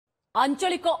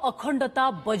आंचलिक अखंडता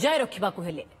बजाय रखिबाकु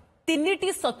हेले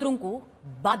तीनिटी शत्रु को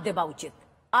बाद देबा उचित।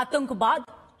 आतंकवाद,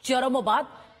 चरमवाद,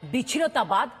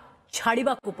 विच्छिन्नतावाद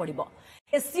छाड़िबाकु पड़िबो।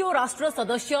 एससीओ राष्ट्र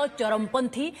सदस्य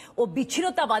चरमपंथी और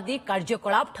विच्छिन्नतावादी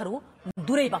कार्यकलाप ठारू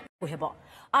दूरेइबाकु हेबो।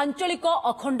 आंचलिक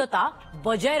अखंडता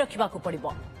बजाय रखिबाकु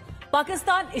पड़िबो।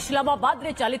 पाकिस्तान इस्लामाबाद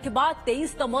रे चलिथिबा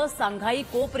 23तम सांघाई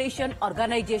कोऑपरेशन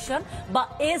ऑर्गेनाइजेशन बा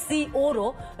एसीओ रो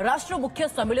राष्ट्र मुख्य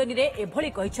सम्मेलन रे एभली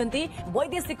कहिसंती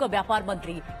वैदेशिक व्यापार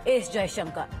मंत्री एस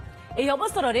जयशंकर। एही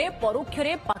अवसर रे परोक्ष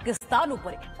रे पाकिस्तान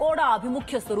उपरे कोड़ा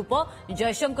अभिमुख्य स्वरूप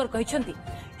जयशंकर कहिसंती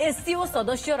एसीओ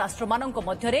सदस्य राष्ट्रमानक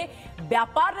मध्य रे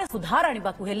व्यापार रे सुधार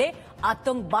आनिबाकु हेले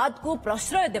आतंकवाद को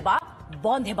प्रश्रय देबा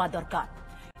बंद हेबा दरकार।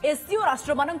 एससीओ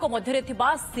राष्ट्रमानक मध्य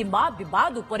थिबा सीमा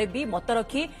विवाद उपरे भी मत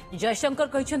रखी जयशंकर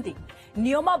कहिसंती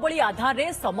नियमावली आधार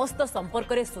रे समस्त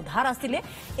संपर्क रे सुधार आसिले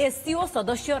एससीओ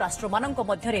सदस्य राष्ट्रमानक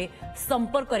मध्य रे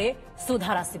संपर्क रे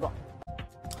सुधार आसिबो।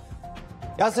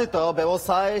 या सहित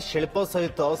व्यवसाय शिल्प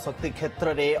सहित शक्ति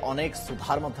क्षेत्र में अनेक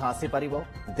सुधार मध्य आसी पारिबो।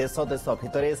 देश देश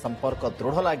भितरे संपर्क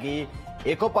दृढ़ लगी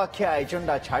एकपाखिया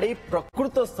एजेंडा छाड़ी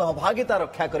प्रकृत सहभागिता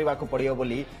रक्षा करने को पड़ियो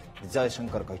बोली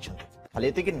जयशंकर कहिसंती। खाली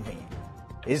एतिकी नुहे,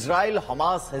 इस्राएल,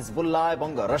 हमास, हिजबुल्ला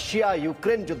एवं रशिया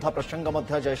यूक्रेन युद्ध प्रसंग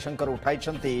मध्य जयशंकर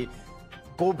उठाइछंती।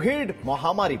 कोविड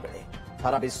महामारी बेले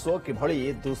सारा विश्व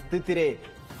किभली दुस्थिति रे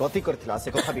गति करथिला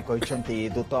से कथा भी कहिछंती।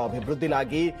 द्रुत अभिवृद्धि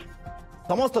लागि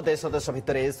समस्त देश देश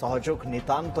भितरे सहयोग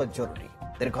नितांत जरूरी।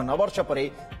 दीर्घ 9 वर्ष पर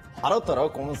भारतर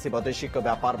कौनसी वैदेशिक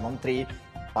व्यापार मंत्री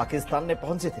पाकिस्तान ने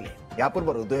पहुंची थे। या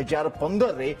पूर्व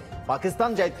 2015 रे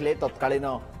पाकिस्तान जाइथिले तत्कालीन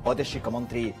वैदेशिक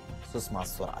मंत्री सुषमा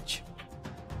स्वराज।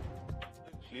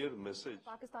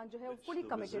 पाकिस्तान जो है वो पूरी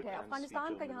कमिटेड है।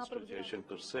 अफगानिस्तान का यहाँ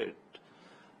पर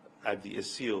at the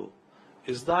SCO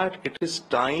is that it is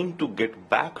time to get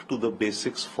back to the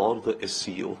basics for the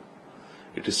SCO.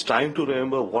 It is time to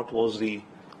remember what was the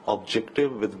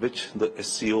objective with which the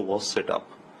SCO was set up,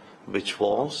 which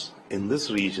was in this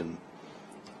region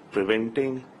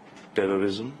preventing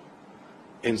terrorism,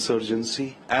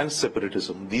 insurgency and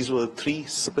separatism. These were the 3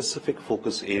 specific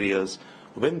focus areas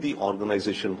when the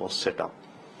organization was set up.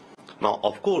 Now,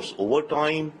 of course, over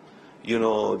time,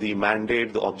 the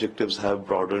mandate, the objectives have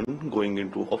broadened, going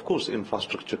into, of course,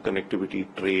 infrastructure, connectivity,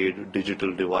 trade,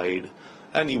 digital divide,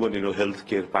 and even,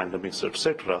 healthcare, pandemics,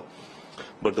 etc.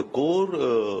 But the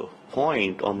core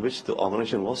point on which the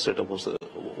organization was set up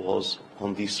was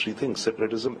on these 3 things: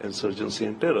 separatism, insurgency,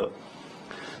 and terror.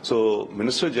 So,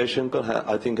 Minister Jaishankar,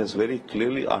 I think, has very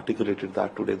clearly articulated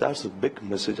that today. That's a big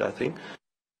message, I think.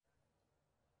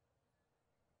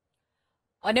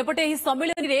 अन्यपटे ही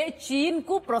सम्मेलन रे चीन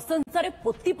को प्रशंसा रे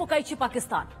पोती पकाइछि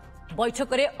पाकिस्तान।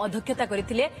 बैठक रे अध्यक्षता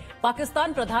करिथिले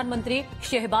पाकिस्तान प्रधानमंत्री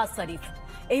शहबाज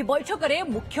शरीफ। एही बैठक रे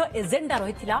मुख्य एजेंडा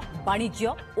रहिथिला वाणिज्य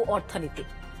और अर्थनीति।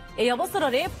 एही अवसर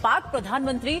रे पाक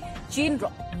प्रधानमंत्री चीन रो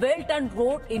बेल्ट एंड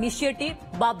रोड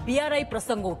इनिशिएटिव बा बीआरआई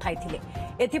प्रसंग उठाइथिले।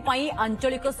 एथिपाई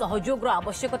आंचलिक सहयोग रो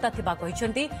आवश्यकता थिबा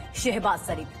कहिसंती शहबाज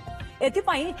शरीफ।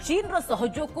 एथिपाई चीन रो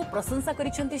सहयोग को प्रशंसा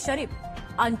करिसंती शरीफ।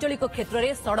 आंचलिक क्षेत्र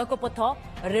में सड़क पथ,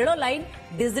 रेल लाइन,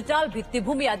 डिजिटल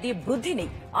भित्तिभूमि आदि वृद्धि नहीं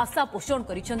आशा पोषण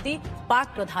करिसंती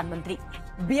पाक प्रधानमंत्री।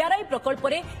 बीआरआई प्रकल्प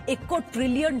रे $1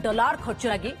 ट्रिलियन खर्च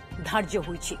लगी धार्य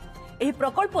होइछि। एही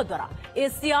प्रकल्प द्वारा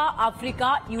एशिया,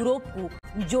 आफ्रिका, यूरोप को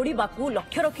जोड़िबाकू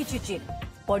लक्ष्य रखिछि चीन।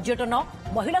 पर्यटन,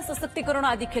 महिला सशक्तिकरण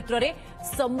आदि क्षेत्र में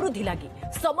समृद्धि लगी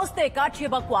समस्ते एकाठी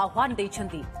हेबाकू आह्वान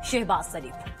दैछंती शहबाज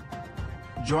शरीफ।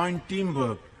 Joint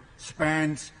teamwork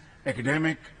spans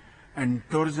academic and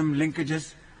tourism linkages,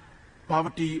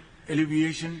 poverty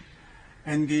alleviation,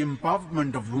 and the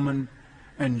empowerment of women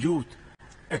and youth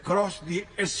across the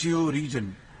SCO region,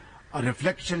 a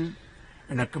reflection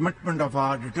and a commitment of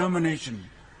our determination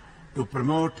to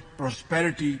promote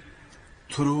prosperity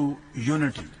through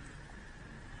unity.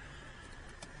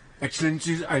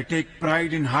 Excellencies, I take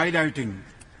pride in highlighting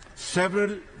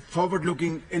several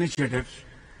forward-looking initiatives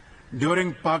during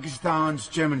Pakistan's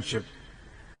chairmanship.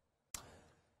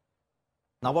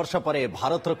 9 वर्ष पर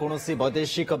भारतर कौनसी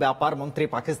वैदेशिक व्यापार मंत्री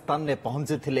पाकिस्तान ने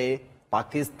पहुंची थे।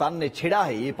 पाकिस्तान ने छिड़ा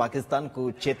ही पाकिस्तान को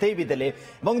चेतई भी देले।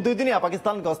 2 दिनिया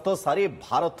पाकिस्तान गस्त सारी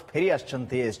भारत फेरी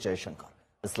आछंती एस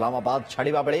जयशंकर। इस्लामाबाद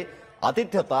छाड़िबा बेले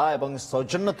आतिथ्यता एवं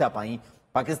सौजन्यता पाई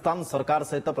पाकिस्तान सरकार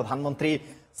सहित प्रधानमंत्री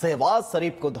शहबाज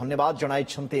शरीफ को धन्यवाद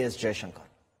जणाइछंती एस जयशंकर।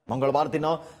 मंगलवार दिन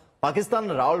पाकिस्तान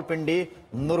रावलपिंडी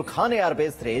नूरखान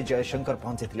एयरबेस रे जयशंकर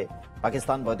पहुंची थे।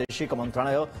 पाकिस्तान वैदेशिक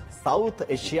मंत्रालय साउथ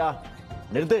एशिया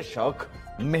निर्देशक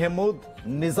मेहमूद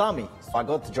निजामी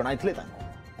स्वागत जणाइथिले।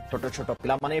 छोट छोट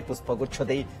पिला माने पुष्पगुच्छ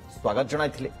दे स्वागत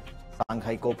जणाइथिले।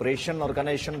 सांघाई कोऑपरेशन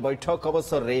ऑर्गेनाइजेशन बैठक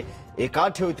अवसर रे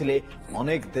एकाठी होइथिले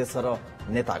अनेक देशर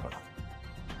नेतागण।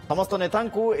 समस्त नेता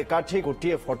एकाठी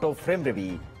गोटे फोटो फ्रेम रे भी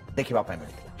देखा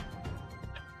मिलता।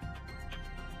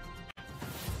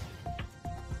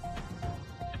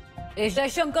 एस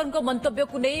जयशंकर मंतव्य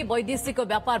को नहीं वैदेशिक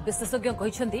व्यापार विशेषज्ञ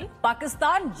कहते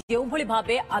पाकिस्तान जो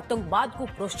भाव आतंकवाद को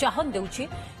प्रोत्साहन देउछि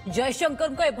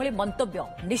जयशंकर एभली मंतव्य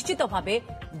निश्चित भाव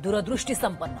दूरदृष्टि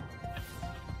संपन्न।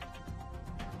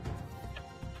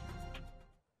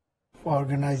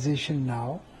 Organization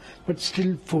now, but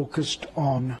still focused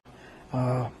on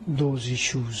those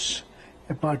issues,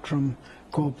 apart from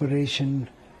cooperation,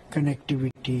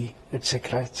 connectivity,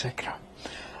 etc., etc.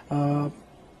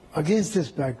 Against this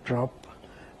backdrop,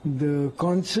 the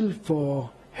Council for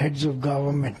Heads of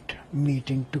Government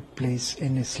meeting took place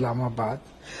in Islamabad.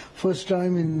 First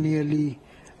time in nearly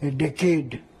a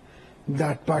decade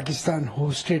that Pakistan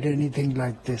hosted anything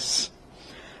like this.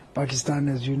 Pakistan,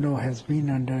 as you know, has been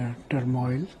under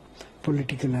turmoil,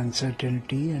 political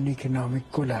uncertainty and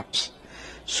economic collapse.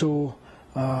 So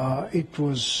it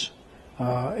was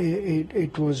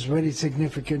very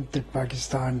significant that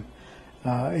Pakistan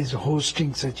is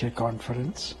hosting such a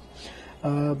conference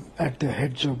at the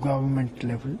heads of government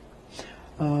level.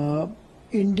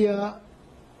 India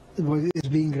is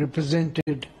being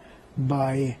represented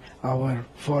by our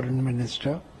foreign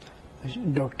minister,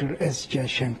 Dr. S.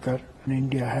 Jaishankar.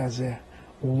 India has a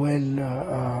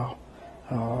well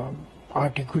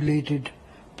articulated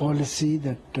policy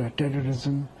that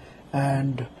terrorism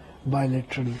and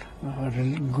bilateral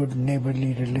good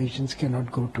neighborly relations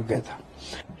cannot go together.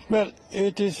 Well,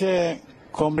 it is a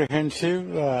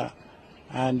comprehensive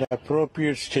and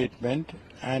appropriate statement,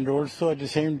 and also at the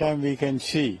same time we can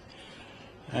see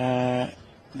there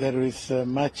is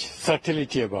much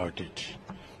subtlety about it,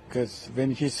 because when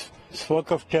he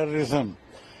spoke of terrorism,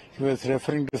 he was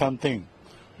referring to something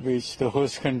which the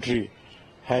host country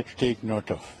had to take note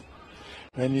of.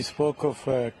 When he spoke of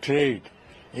trade,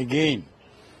 again,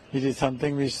 it is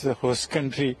something which the host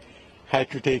country had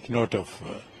to take note of.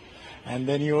 And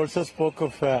then he also spoke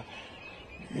of,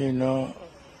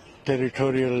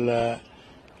 territorial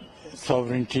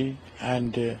sovereignty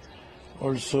and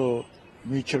also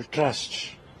mutual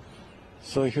trust.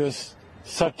 So he was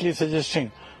subtly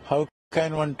suggesting how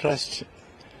can one trust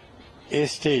a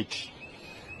state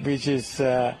which is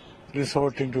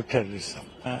resorting to terrorism.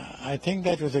 I think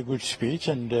that was a good speech,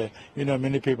 and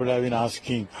many people have been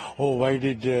asking, why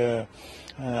did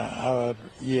our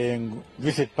EAM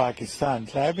visit Pakistan?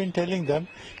 So I have been telling them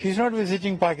he's not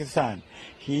visiting Pakistan.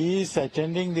 He is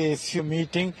attending the SU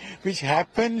meeting which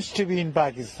happens to be in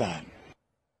Pakistan.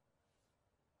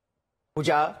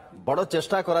 पूजा बड़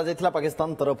चेष्टा करा जायतिला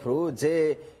पाकिस्तान तरफ जे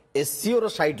SCO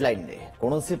side line रे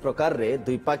कोनोसी प्रकार रे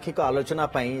द्विपाक्षिक आलोचना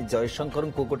पई जयशंकर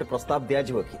को गोटे प्रस्ताव दिया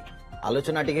जिवो कि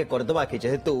आलोचना टिके करदबा कि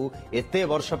जेहेतु एते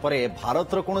वर्ष परे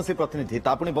भारत रो कोनोसी प्रतिनिधि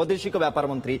तापुनी वैदेशिक व्यापार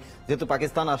मंत्री जेहेतु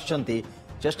पाकिस्तान आछंती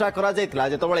चेष्टा करा जायतिला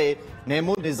जेतबळे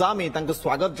नेमू निजामी तांको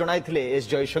स्वागत जणाइथिले एस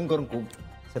जयशंकर को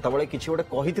सेतबळे किछि गोटे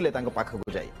कहिथिले तांको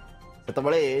पाखकु जाई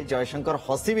सेतबळे जयशंकर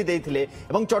हसी भी देइथिले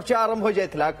एवं चर्चा आरंभ हो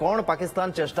जायतिला कोन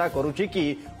पाकिस्तान चेष्टा करूची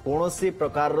कि कोनोसी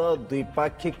प्रकार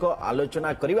द्विपाक्षिक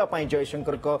आलोचना करिवा पई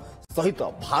जयशंकर को सहित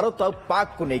भारत और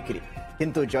पाक को नेकरी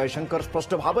किंतु जयशंकर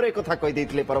स्पष्ट भाव में एक कही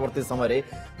देते परवर्ती समय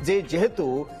जेहेतु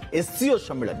एससीओ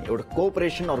सम्मेलन गोटे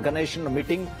कोऑपरेशन ऑर्गेनाइजेशन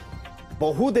मीटिंग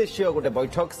बहुदेशीय गोटे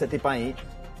बैठक से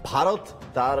भारत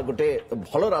तार गोटे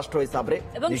भल राष्ट्र हिसाब रे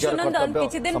सुनंदन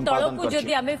किछि दिन तळकु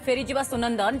जदि आमे फेरी जिबा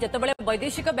सुनंदन जतबेले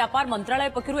वैदेशिक व्यापार मंत्रालय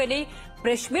पक्षरु एनै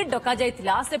प्रेस मीट डका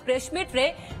जायतिला से प्रेस मीट रे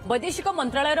वैदेशिक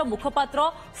मंत्रालय रो मुखपात्र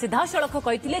सीधा सड़क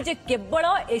कहिथिले जे केवल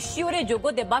एससीओ रे जोग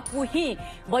देबाकू ही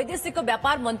वैदेशिक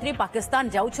व्यापार मंत्री पाकिस्तान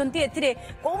जाउछंती एथिरे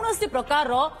कोनोसी प्रकार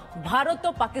रो भारत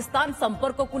पाकिस्तान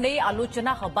संपर्क को नै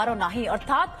आलोचना हबार नाही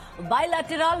अर्थात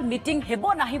बायलैटरल मीटिंग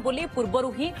हेबो नाही बोली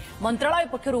पूर्वरु ही मंत्रालय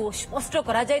पक्षरु स्पष्ट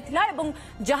करा जायतिला एवं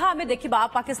जहां हमें देखिबा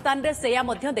पाकिस्तान रे सेया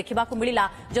मध्य देखिबाकू मिलिला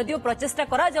जदियो प्रचेष्टा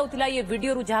करा जाउतिला ये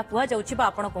वीडियो रु जहां कुहा जाउछि बा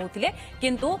आपण कहउथिले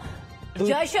किंतु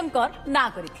जयशंकर ना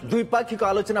करिथिले द्विपाक्षिक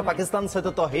आलोचना पाकिस्तान सहित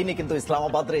तो हेनी किंतु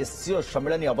इस्लामाबाद रे एससीओ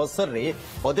सम्मेलन अवसर रे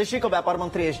वैदेशिक व्यापार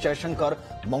मंत्री एस जयशंकर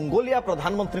मंगोलिया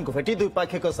प्रधानमंत्री को भेटी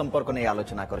द्विपाक्षिक संपर्क नै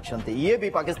आलोचना करछन्ती ये भी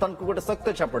पाकिस्तान को गोटे सख्त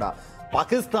छापड़ा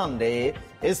पाकिस्तान रे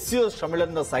एससीओ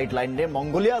सम्मेलन रो साइड लाइन रे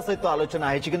मंगोलिया सहित आलोचना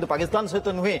हेछि किंतु पाकिस्तान सहित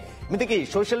नुहे मिति कि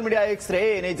सोशल मीडिया एक्स रे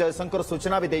एने जयशंकर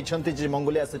सूचना भी दैछन्ती जे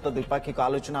मंगोलिया सहित द्विपाक्षिक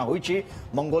आलोचना होईछि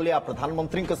मंगोलिया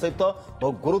प्रधानमंत्री के सहित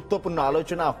बहुत गुरुत्वपूर्ण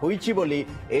आलोचना होईछि बोली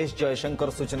एस जयशंकर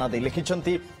सूचना दे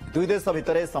लिखिछन्ती दुई देश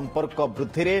भितरे संपर्क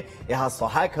वृद्धि रे यह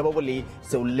सहायक हेबो बोली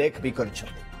से उल्लेख भी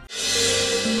करछन्ती।